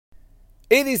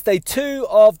It is day 2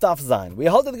 of Daf Zayin. We are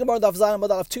holding the Gemara Daf Zayin and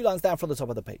we'll have 2 lines down from the top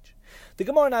of the page. The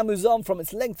Gemara now moves on from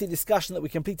its lengthy discussion that we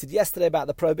completed yesterday about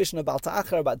the prohibition of Bal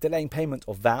Ta'achar, about delaying payment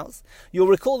of vows. You'll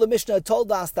recall the Mishnah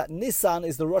told us that Nisan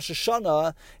is the Rosh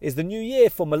Hashana, is the new year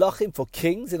for Malachim, for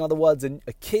kings. In other words,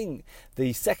 a king,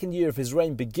 the second year of his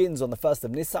reign begins on the 1st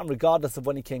of Nisan, regardless of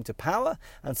when he came to power,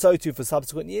 and so too for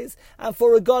subsequent years. And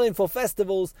for Regalim, for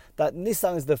festivals, that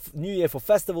Nisan is the new year for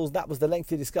festivals. That was the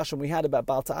lengthy discussion we had about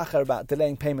Bal Ta'achar, about delaying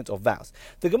payment of vows.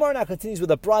 The Gemara now continues with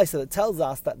a brisa that tells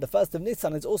us that the 1st of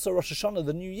Nisan is also Rosh Hashana,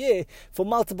 the new year, for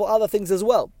multiple other things as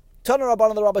well. Tana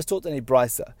Rabban, the rabbis taught in a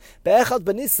brisa. Be'echad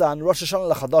b'Nisan Rosh Hashana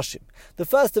l'chadoshim. The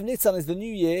 1st of Nisan is the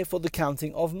new year for the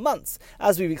counting of months.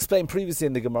 As we've explained previously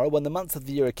in the Gemara, when the months of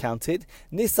the year are counted,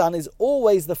 Nisan is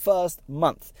always the first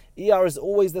month. Iyar is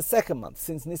always the second month.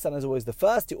 Since Nisan is always the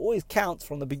first, it always counts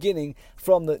from the beginning,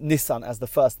 from the Nisan as the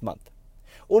first month.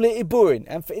 Ule Iburin,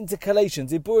 and for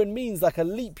intercalations, Iburin means like a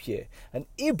leap year. An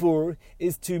Ibur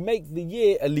is to make the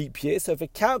year a leap year. So if we're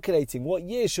calculating what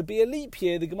year should be a leap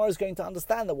year, the Gemara is going to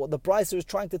understand that what the Brisa is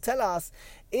trying to tell us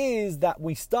is that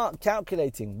we start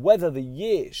calculating whether the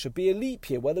year should be a leap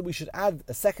year, whether we should add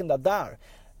a second Adar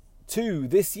to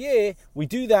this year. We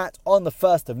do that on the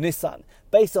 1st of Nisan.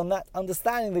 Based on that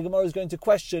understanding, the Gemara is going to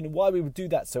question why we would do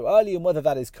that so early and whether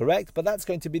that is correct, but that's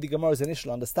going to be the Gemara's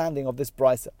initial understanding of this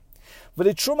Brisa.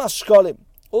 V'litrumas shkolim,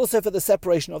 also for the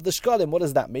separation of the shkolim. What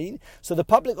does that mean? So the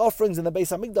public offerings in the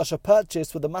Beis Hamikdash are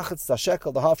purchased with the machatz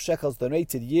shekel, the half shekels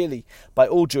donated yearly by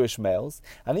all Jewish males.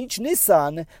 And each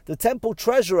Nisan, the temple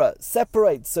treasurer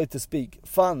separates, so to speak,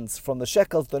 funds from the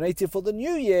shekels donated for the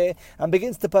new year and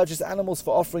begins to purchase animals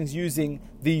for offerings using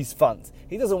these funds.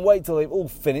 He doesn't wait till they've all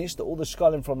finished, that all the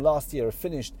shkolim from last year are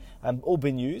finished and all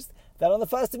been used. Then on the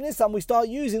 1st of Nisan, we start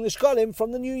using the shkolim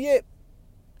from the new year.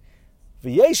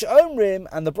 V'yesh omrim,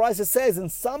 and the Brisa says,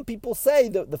 and some people say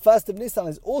that the 1st of Nisan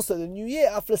is also the new year,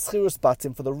 af l'schirus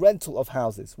batim, for the rental of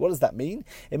houses. What does that mean?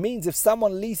 It means if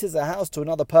someone leases a house to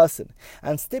another person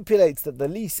and stipulates that the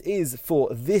lease is for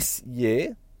this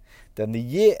year, then the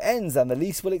year ends and the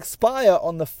lease will expire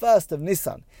on the 1st of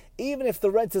Nisan. Even if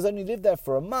the renters only lived there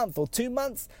for a month or 2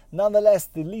 months, nonetheless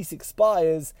the lease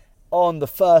expires on the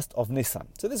 1st of Nisan.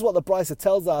 So this is what the Brisa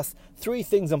tells us, 3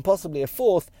 things and possibly a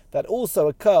 4th that also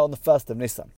occur on the 1st of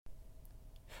Nisan.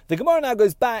 The Gemara now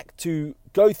goes back to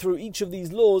go through each of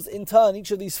these laws in turn,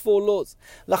 each of these 4 laws.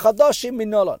 L'chadoshim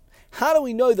minolon. How do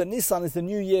we know that Nisan is the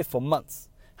new year for months?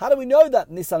 How do we know that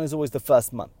Nisan is always the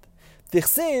first month?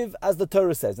 Tichsiv, as the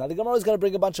Torah says. Now the Gemara is going to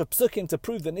bring a bunch of psukim to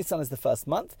prove that Nisan is the first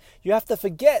month. You have to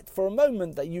forget for a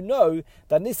moment that you know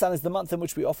that Nisan is the month in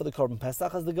which we offer the Korban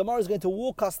Pesach, as the Gemara is going to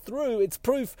walk us through its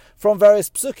proof from various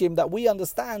psukim that we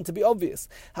understand to be obvious.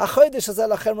 The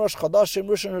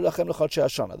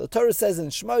Torah says in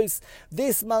Shmos,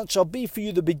 this month shall be for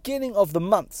you the beginning of the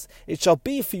months. It shall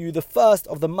be for you the first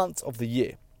of the months of the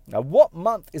year. Now what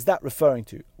month is that referring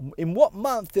to? In what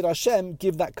month did Hashem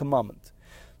give that commandment?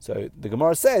 So the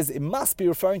Gemara says it must be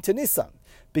referring to Nisan,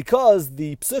 because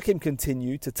the psukim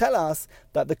continue to tell us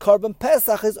that the Korban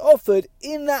Pesach is offered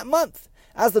in that month.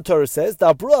 As the Torah says,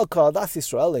 Dabru al Ka'adas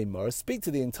Yisrael Leimor, speak to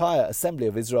the entire assembly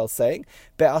of Israel, saying,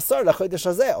 Be'asar lachodesh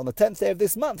hazeh, on the 10th day of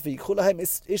this month, V'yikchu lahem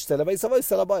ish telebeis avos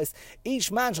telebeis.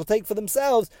 Each man shall take for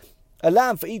themselves a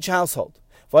lamb for each household.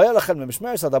 From the 10th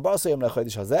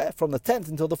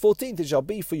until the 14th, it shall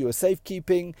be for you a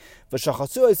safekeeping,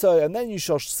 and then you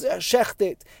shall shecht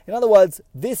it. In other words,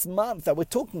 this month that we're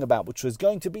talking about, which was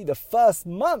going to be the first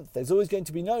month, there's always going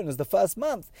to be known as the first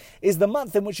month, is the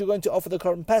month in which you're going to offer the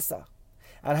Korban Pesach.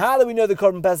 And how do we know the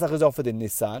Korban Pesach is offered in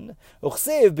Nisan?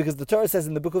 Uchsiv, because the Torah says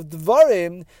in the book of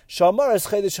Devarim, Shamar es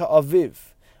Chedesh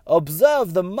ha'aviv.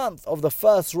 Observe the month of the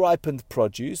first ripened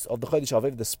produce of the Chodesh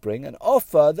Aviv, the spring, and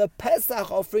offer the Pesach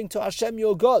offering to Hashem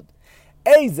your God.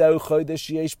 Now,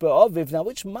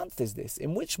 which month is this?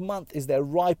 In which month is there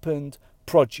ripened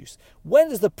produce? When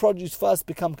does the produce first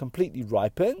become completely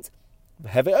ripened?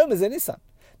 Nisan.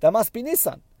 That must be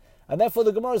Nisan. And therefore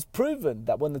the Gemara has proven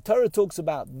that when the Torah talks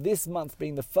about this month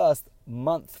being the first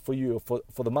month for you, for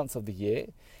the months of the year,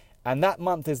 and that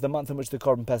month is the month in which the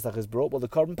Korban Pesach is brought, well, the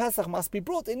Korban Pesach must be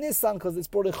brought in Nisan because it's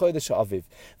brought in Chodesh Aviv.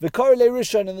 The Korele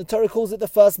Rishon, and the Torah calls it the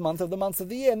first month of the months of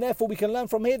the year, and therefore we can learn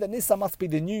from here that Nisan must be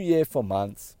the new year for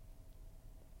months.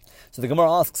 So the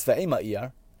Gemara asks for Ema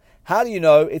Iyar. How do you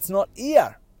know it's not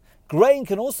Iyar? Grain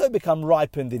can also become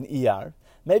ripened in Iyar.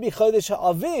 Maybe Chodesh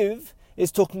Aviv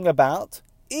is talking about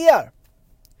Iyar.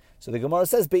 So the Gemara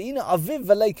says, Be'ina Aviv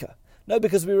V'leika. No,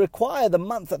 because we require the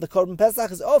month that the Korban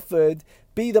Pesach is offered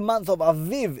be the month of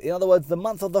Aviv, in other words, the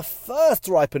month of the first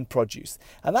ripened produce.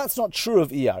 And that's not true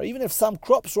of Iyar. Even if some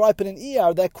crops ripen in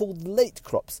Iyar, they're called late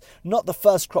crops, not the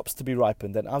first crops to be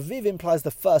ripened. And Aviv implies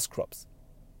the first crops.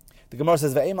 The Gemara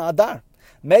says, Ve'ema Adar.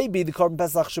 Maybe the Korban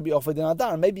Pesach should be offered in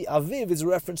Adar. Maybe Aviv is a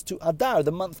reference to Adar,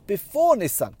 the month before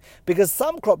Nisan. Because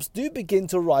some crops do begin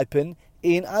to ripen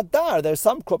in Adar. There are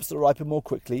some crops that ripen more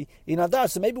quickly in Adar.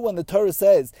 So maybe when the Torah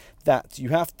says that you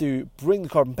have to bring the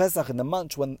Korban Pesach in the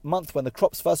month when the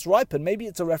crops first ripen, maybe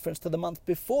it's a reference to the month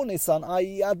before Nisan,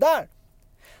 i.e. Adar.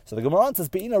 So the Gemara answers,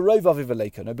 Be'ina rov aviv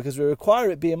v'leika, no, because we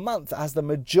require it be a month that has the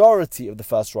majority of the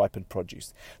first ripened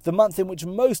produce. The month in which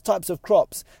most types of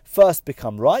crops first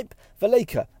become ripe,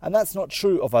 v'leika, and that's not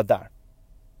true of Adar.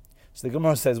 So the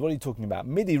Gemara says, what are you talking about?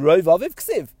 Midi rov aviv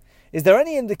ksiv. Is there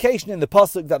any indication in the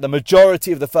pasuk that the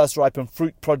majority of the first ripened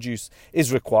fruit produce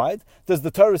is required? Does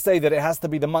the Torah say that it has to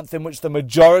be the month in which the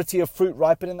majority of fruit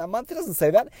ripen in that month? It doesn't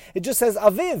say that. It just says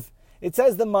aviv. It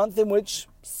says the month in which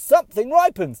something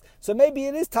ripens. So maybe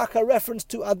it is taka reference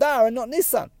to Adar and not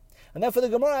Nisan. And therefore the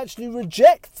Gemara actually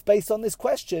rejects, based on this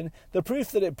question, the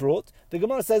proof that it brought. The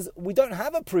Gemara says, we don't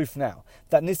have a proof now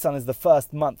that Nisan is the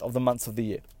first month of the months of the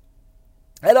year.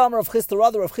 Elamar of Chisda,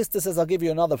 rather of Chisda says, I'll give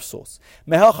you another source.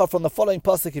 Mehacha from the following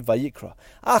pasuk in Vayikra.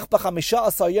 Ach b'chamisha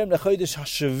asar yom lechodesh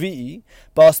hashvi'i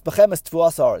ba'as b'chemes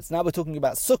tvuas haaretz. Now we're talking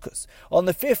about Sukkot. On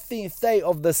the 15th day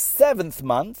of the 7th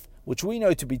month, which we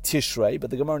know to be Tishrei,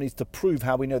 but the Gemara needs to prove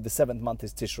how we know the 7th month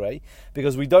is Tishrei,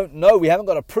 because we don't know, we haven't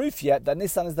got a proof yet that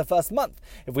Nisan is the first month.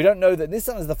 If we don't know that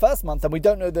Nisan is the first month, then we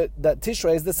don't know that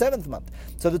Tishrei is the 7th month.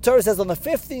 So the Torah says on the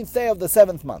 15th day of the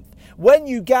 7th month, when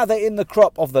you gather in the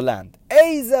crop of the land,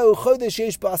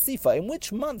 in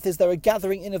which month is there a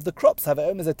gathering in of the crops? Have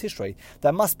it is a Tishrei.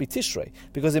 There must be Tishrei,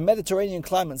 because in Mediterranean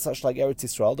climates such like Eretz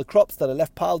Yisrael, the crops that are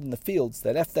left piled in the fields,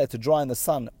 they're left there to dry in the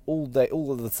sun all of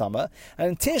the summer, and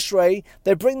in Tishrei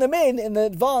they bring them in the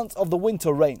advance of the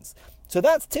winter rains. So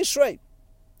that's Tishrei.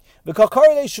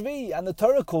 And the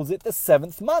Torah calls it the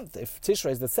 7th month. If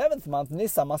Tishrei is the 7th month,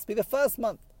 Nisan must be the first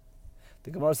month.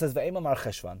 The Gemara says,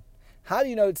 how do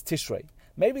you know it's Tishrei?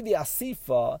 Maybe the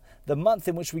Asifa, the month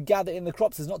in which we gather in the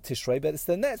crops, is not Tishrei, but it's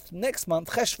the next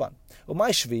month, Cheshvan. Umay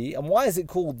Shvi, and why is it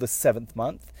called the 7th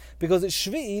month? Because it's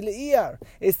Shvi'i Le'iyar.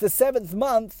 It's the 7th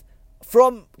month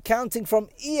from counting from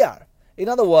Iyar. In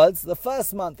other words, the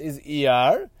first month is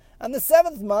Iyar, and the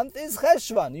 7th month is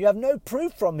Cheshvan. You have no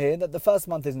proof from here that the first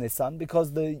month is Nisan,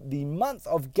 because the month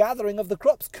of gathering of the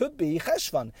crops could be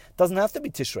Cheshvan. It doesn't have to be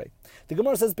Tishrei. The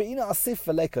Gemara says, Be'ina asif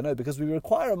v'leika, no, because we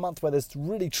require a month where there's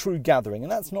really true gathering,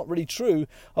 and that's not really true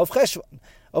of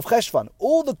Cheshvan.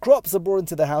 All the crops are brought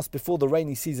into the house before the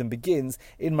rainy season begins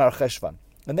in Mar Cheshvan.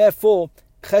 And therefore,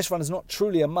 Cheshvan is not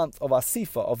truly a month of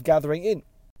asifa, of gathering in.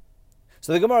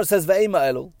 So the Gemara says, Ve'ema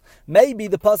Elul. Maybe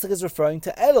the pasuk is referring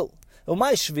to Elul.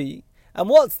 Umay Shvi. And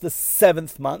what's the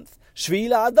 7th month? Shvi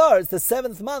Adar. It's the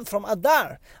 7th month from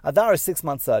Adar. Adar is 6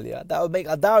 months earlier. That would make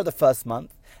Adar the first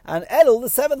month, and Elul the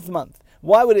 7th month.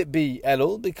 Why would it be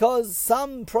Elul? Because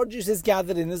some produce is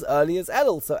gathered in as early as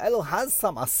Elul. So Elul has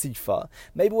some asifa.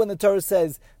 Maybe when the Torah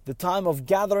says the time of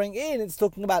gathering in, it's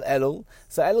talking about Elul.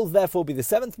 So Elul therefore will be the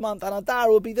 7th month, and Adar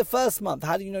will be the first month.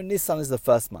 How do you know Nisan is the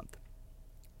first month?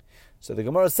 So the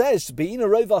Gemara says, Be'ina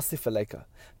rov asif v'leika,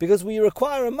 because we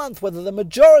require a month whether the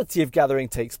majority of gathering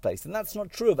takes place. And that's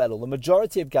not true of Elul. The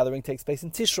majority of gathering takes place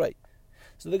in Tishrei.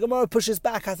 So the Gemara pushes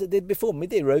back as it did before.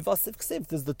 Midei rov asif ksiv.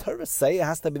 Does the Torah say it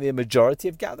has to be the majority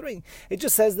of gathering? It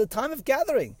just says the time of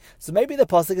gathering. So maybe the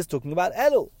pasuk is talking about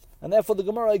Elul. And therefore the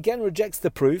Gemara again rejects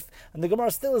the proof, and the Gemara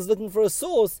still is looking for a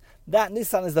source that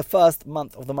Nisan is the first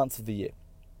month of the months of the year.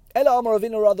 Ela Amar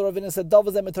Ravina, rather Ravina said,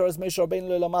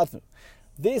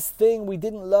 this thing, we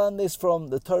didn't learn this from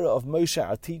the Torah of Moshe,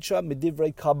 our teacher,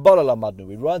 Midivrei Kabbalah lamadnu.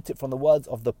 We learned it from the words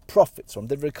of the prophets, from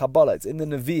Divrei Kabbalah. It's in the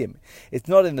Nevi'im. It's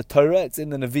not in the Torah, it's in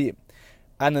the Nevi'im.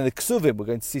 And in the Ksuvim, we're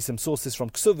going to see some sources from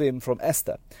Ksuvim, from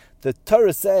Esther. The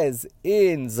Torah says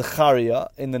in Zechariah,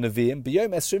 in the Nevi'im, B'yom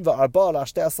esrim v'arba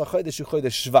l'ashtei asar chodesh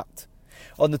u'chodesh Shvat.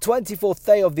 On the 24th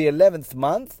day of the 11th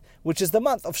month, which is the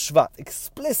month of Shvat.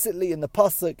 Explicitly in the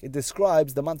pasuk, it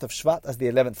describes the month of Shvat as the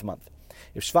 11th month.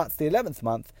 If Shvat's the 11th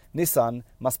month, Nisan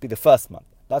must be the first month.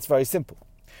 That's very simple.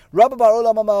 Rabba Bar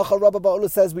Ola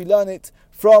says we learn it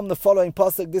from the following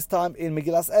pasuk, this time in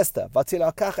Megillas Esther.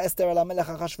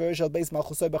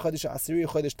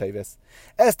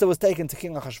 Esther was taken to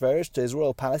King Achashverosh, to his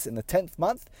royal palace, in the 10th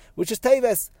month, which is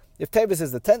Teves. If Teves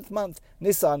is the 10th month,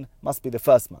 Nisan must be the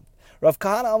first month. Rav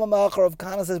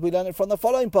Kahana says we learn it from the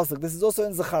following pasuk. This is also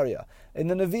in Zechariah. In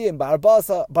the Nevi'im,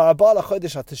 Barabala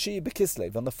Chodesh HaTashi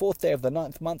B'Kislev, on the 4th day of the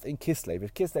 9th month in Kislev.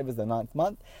 If Kislev is the 9th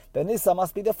month, then Nisan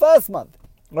must be the 1st month.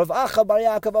 Rav Acha Bar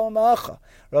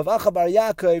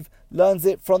Yaakov learns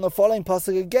it from the following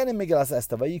pasuk again in Megillas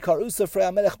Esther.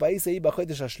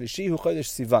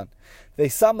 They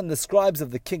summoned the scribes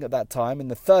of the king at that time in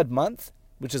the 3rd month,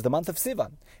 which is the month of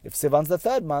Sivan. If Sivan's the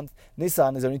 3rd month,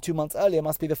 Nisan is only 2 months earlier,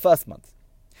 must be the 1st month.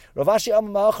 Rav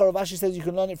Ashi says you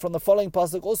can learn it from the following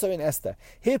pasuk also in Esther.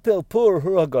 Hipil pur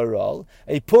huragaral,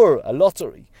 a pur, a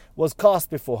lottery, was cast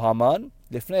before Haman.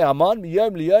 From day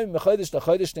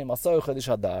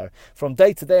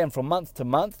to day and from month to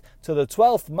month, to the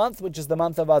 12th month, which is the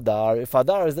month of Adar. If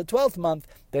Adar is the 12th month,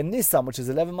 then Nisan, which is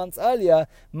 11 months earlier,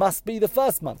 must be the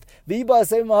 1st month.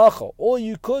 Or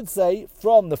you could say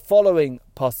from the following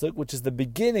pasuk, which is the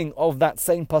beginning of that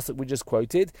same pasuk we just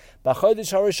quoted, in the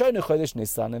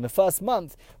 1st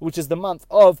month, which is the month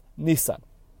of Nisan.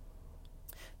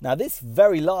 Now, this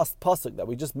very last pasuk that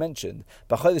we just mentioned,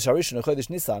 B'chodesh Harishon or Chodesh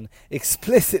Nisan,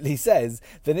 explicitly says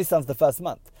that Nisan's the 1st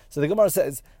month. So the Gemara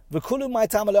says, "V'kulu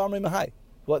ma'tam le'amri mahai."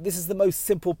 Well, this is the most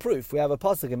simple proof. We have a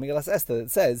pasuk in Megillas Esther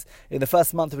that says in the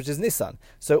 1st month, which is Nisan.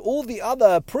 So all the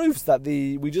other proofs that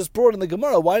we just brought in the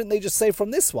Gemara, why didn't they just say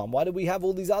from this one? Why do we have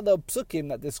all these other psukim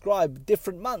that describe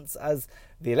different months as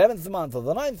the 11th month or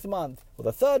the 9th month or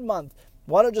the 3rd month?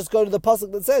 Why not just go to the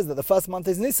pasuk that says that the 1st month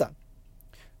is Nisan?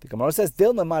 The Gemara says,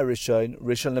 Dilma my Rishon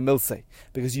Lemilse.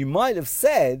 Because you might have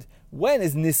said, when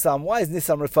is Nisan? Why is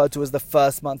Nisan referred to as the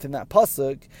 1st month in that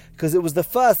pasuk? Because it was the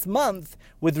 1st month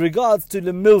with regards to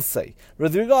Lemilse,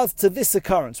 with regards to this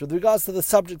occurrence, with regards to the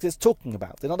subject it's talking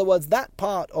about. In other words, that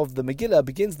part of the Megillah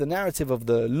begins the narrative of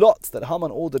the lots that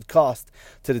Haman ordered cast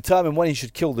to determine when he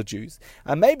should kill the Jews.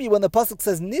 And maybe when the pasuk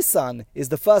says Nisan is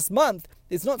the 1st month,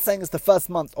 it's not saying it's the 1st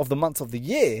month of the months of the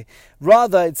year.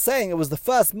 Rather, it's saying it was the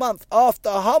 1st month after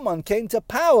Haman came to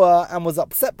power and was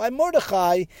upset by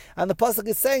Mordechai. And the pasuk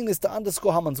is saying this to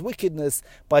underscore Haman's wickedness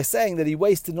by saying that he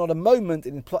wasted not a moment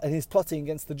in his plotting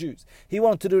against the Jews. He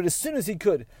wanted to do it as soon as he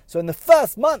could. So in the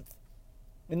 1st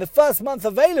month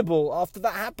available, after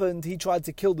that happened, he tried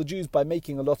to kill the Jews by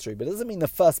making a lottery. But it doesn't mean the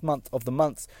 1st month of the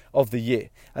months of the year.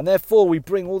 And therefore, we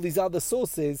bring all these other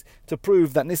sources to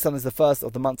prove that Nisan is the 1st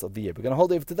of the months of the year. We're going to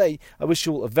hold over today. I wish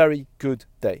you all a very good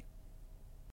day.